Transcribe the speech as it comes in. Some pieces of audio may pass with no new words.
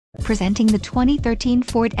Presenting the 2013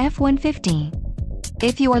 Ford F-150.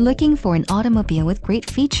 If you are looking for an automobile with great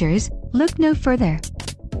features, look no further.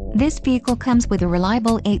 This vehicle comes with a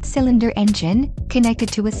reliable 8-cylinder engine, connected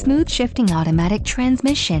to a smooth shifting automatic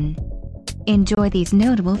transmission. Enjoy these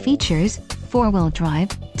notable features: 4-wheel drive,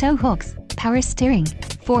 tow hooks, power steering,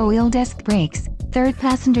 4-wheel disc brakes, 3rd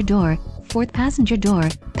passenger door, 4th passenger door,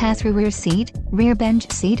 pass-through rear seat, rear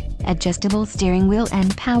bench seat, adjustable steering wheel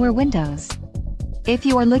and power windows. If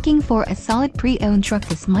you are looking for a solid pre-owned truck,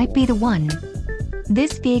 this might be the one.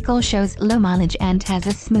 This vehicle shows low mileage and has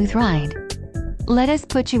a smooth ride. Let us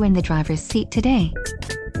put you in the driver's seat today.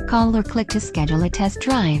 Call or click to schedule a test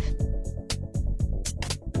drive.